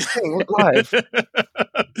if you look live,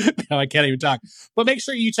 now I can't even talk. But make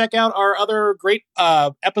sure you check out our other great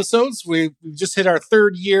episodes. We've just hit our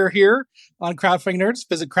 3rd year here on Crowdfunding Nerds.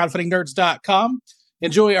 Visit crowdfundingnerds.com.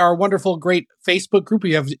 Enjoy our wonderful, great Facebook group.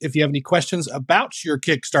 If you have any questions about your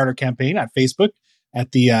Kickstarter campaign at Facebook,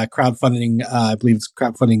 at the crowdfunding, I believe it's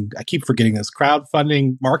crowdfunding. I keep forgetting this.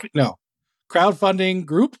 Crowdfunding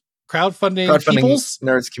group, crowdfunding peoples,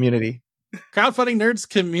 nerds community, crowdfunding nerds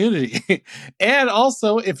community. And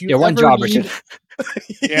also, if you one job, Richard.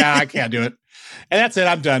 Yeah, I can't do it. And that's it.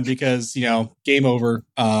 I'm done because game over.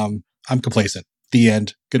 I'm complacent. The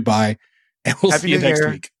end. Goodbye, and we'll see you next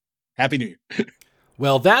week. Happy New Year.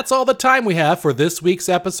 Well, that's all the time we have for this week's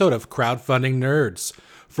episode of Crowdfunding Nerds.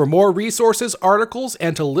 For more resources, articles,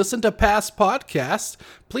 and to listen to past podcasts,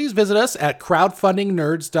 please visit us at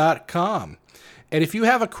crowdfundingnerds.com. And if you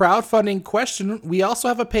have a crowdfunding question, we also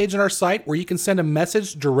have a page on our site where you can send a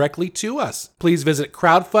message directly to us. Please visit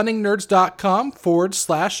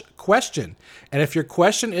crowdfundingnerds.com/question. And if your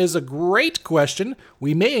question is a great question,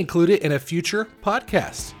 we may include it in a future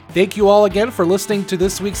podcast. Thank you all again for listening to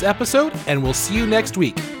this week's episode, and we'll see you next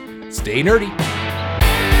week. Stay nerdy.